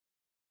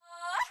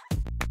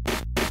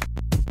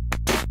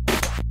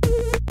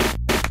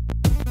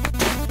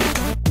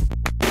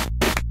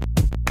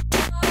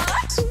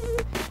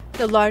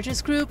The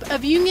largest group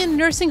of union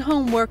nursing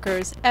home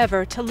workers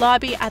ever to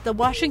lobby at the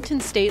Washington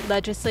state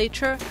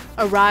legislature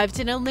arrived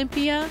in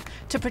Olympia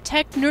to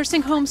protect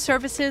nursing home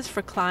services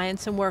for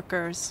clients and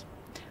workers.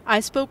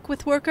 I spoke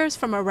with workers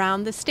from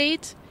around the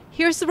state.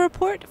 Here's the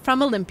report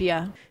from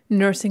Olympia.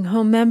 Nursing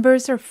home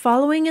members are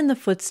following in the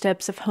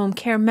footsteps of home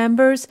care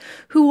members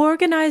who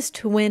organized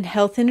to win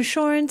health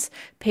insurance,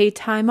 paid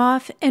time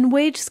off, and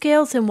wage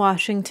scales in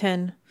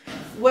Washington.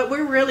 What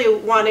we're really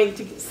wanting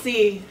to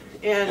see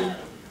in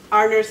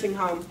our nursing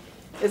home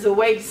is a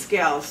wage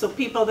scale. So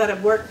people that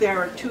have worked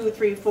there 2,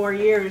 3, 4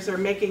 years are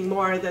making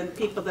more than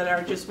people that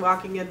are just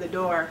walking in the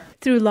door.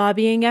 Through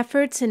lobbying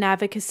efforts and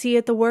advocacy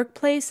at the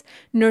workplace,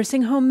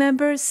 nursing home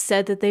members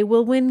said that they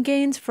will win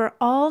gains for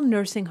all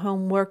nursing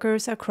home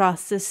workers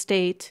across the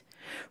state.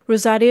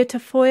 Rosario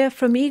Tafoya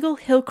from Eagle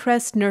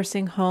Hillcrest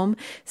Nursing Home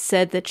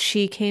said that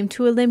she came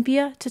to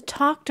Olympia to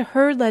talk to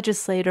her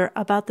legislator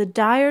about the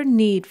dire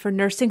need for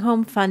nursing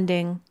home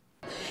funding.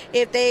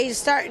 If they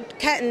start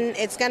cutting,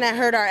 it's going to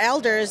hurt our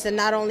elders, and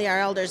not only our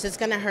elders, it's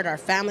going to hurt our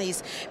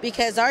families,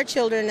 because our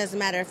children, as a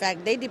matter of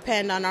fact, they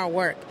depend on our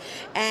work.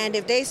 And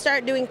if they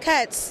start doing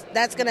cuts,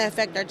 that's going to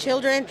affect our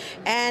children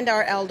and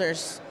our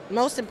elders,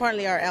 most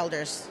importantly our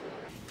elders.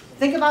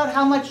 Think about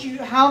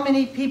how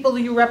many people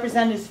you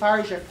represent as far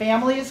as your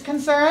family is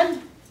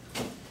concerned,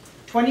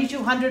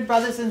 2,200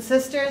 brothers and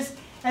sisters,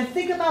 and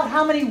think about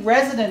how many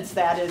residents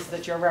that is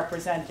that you're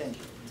representing.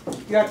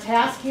 Your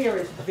task here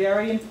is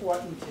very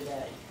important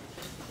today.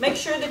 Make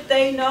sure that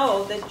they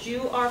know that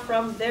you are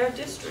from their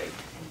district.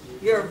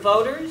 You're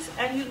voters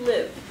and you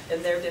live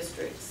in their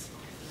districts.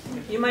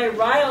 You may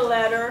write a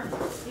letter,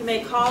 you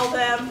may call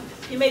them,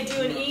 you may do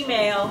an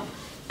email,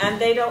 and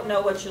they don't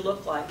know what you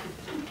look like.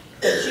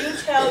 But you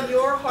tell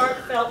your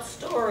heartfelt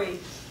story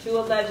to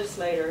a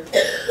legislator,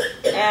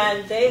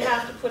 and they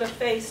have to put a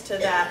face to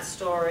that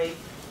story.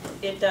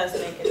 It does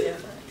make a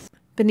difference.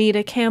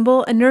 Benita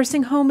Campbell, a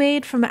nursing home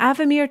aide from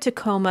Avamere,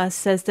 Tacoma,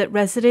 says that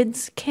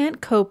residents can't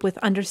cope with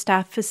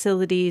understaffed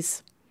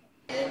facilities.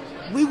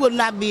 We will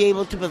not be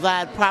able to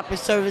provide proper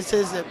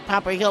services and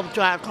proper help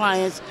to our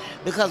clients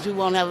because we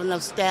won't have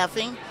enough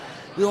staffing.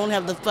 We won't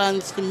have the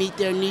funds to meet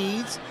their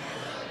needs.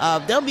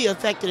 They'll be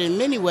affected in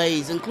many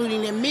ways,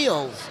 including their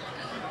meals.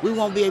 We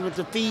won't be able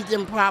to feed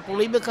them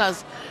properly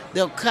because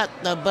they'll cut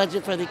the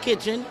budget for the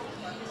kitchen,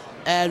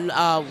 and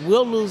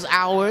we'll lose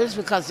hours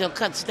because they'll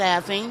cut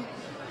staffing.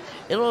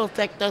 It'll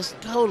affect us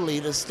totally,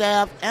 the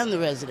staff and the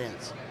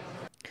residents.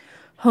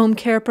 Home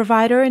care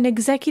provider and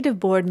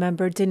executive board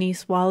member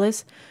Denise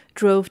Wallace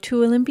drove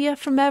to Olympia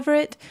from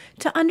Everett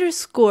to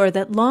underscore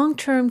that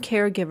long-term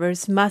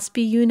caregivers must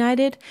be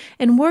united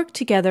and work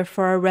together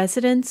for our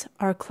residents,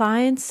 our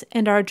clients,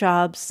 and our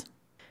jobs.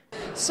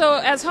 So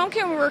as home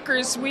care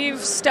workers, we've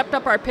stepped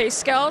up our pay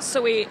scale,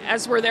 so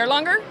as we're there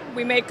longer,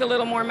 we make a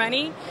little more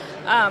money.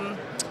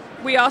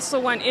 We also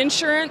want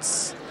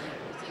insurance.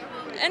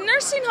 And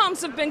nursing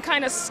homes have been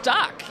kind of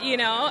stuck,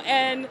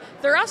 and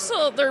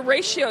their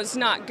ratio's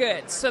not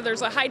good. So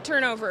there's a high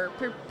turnover.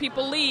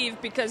 People leave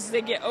because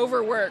they get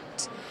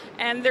overworked,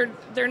 and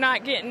they're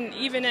not getting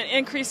even an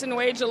increase in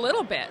wage a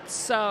little bit.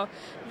 So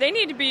they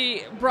need to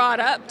be brought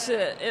up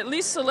to at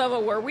least the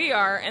level where we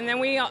are, and then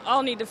we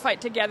all need to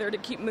fight together to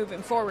keep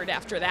moving forward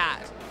after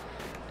that.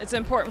 It's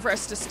important for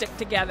us to stick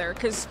together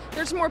because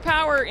there's more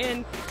power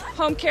in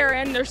home care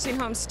and nursing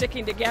homes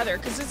sticking together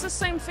because it's the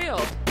same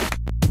field.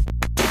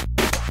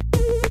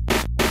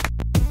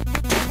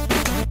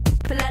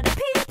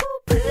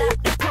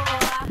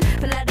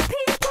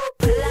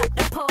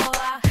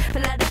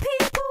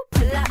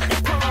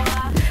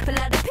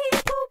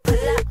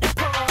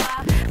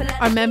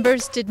 Our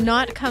members did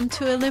not come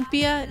to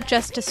Olympia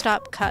just to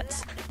stop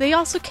cuts. They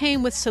also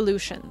came with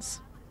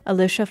solutions.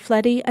 Alicia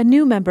Fletty, a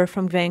new member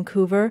from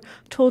Vancouver,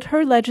 told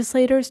her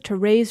legislators to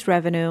raise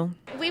revenue.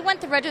 We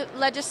want the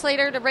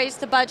legislator to raise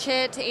the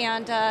budget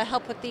and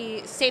help with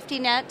the safety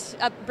net,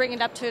 bring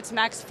it up to its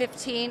max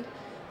 $15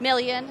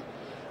 million,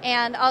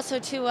 and also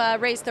to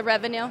raise the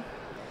revenue.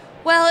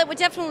 Well, it would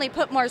definitely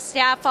put more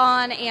staff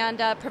on and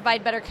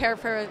provide better care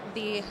for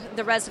the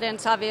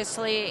residents,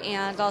 obviously,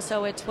 and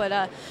also it would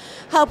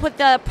help with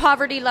the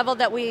poverty level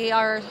that we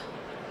are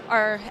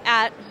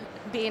at,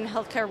 being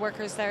healthcare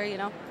workers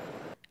there,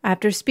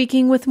 After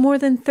speaking with more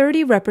than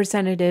 30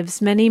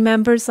 representatives, many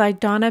members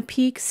like Donna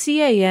Peak,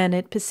 CAN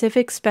at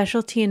Pacific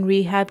Specialty and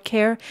Rehab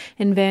Care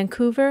in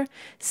Vancouver,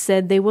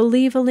 said they will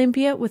leave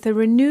Olympia with a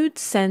renewed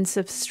sense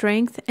of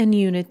strength and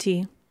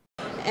unity.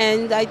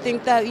 And I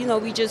think that,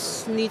 we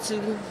just need to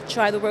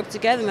try to work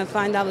together and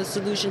find out a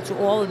solution to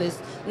all of this.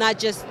 Not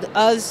just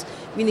us,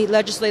 we need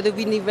legislators,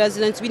 we need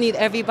residents, we need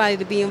everybody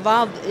to be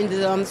involved in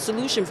the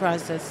solution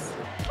process.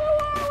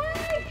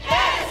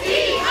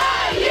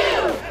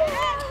 SEIU!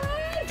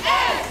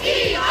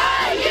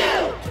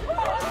 SEIU!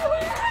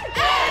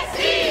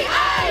 SEIU!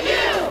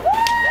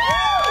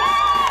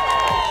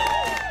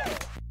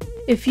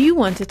 If you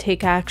want to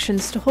take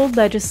actions to hold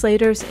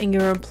legislators and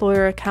your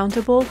employer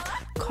accountable,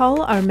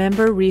 call our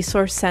Member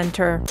Resource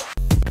Center.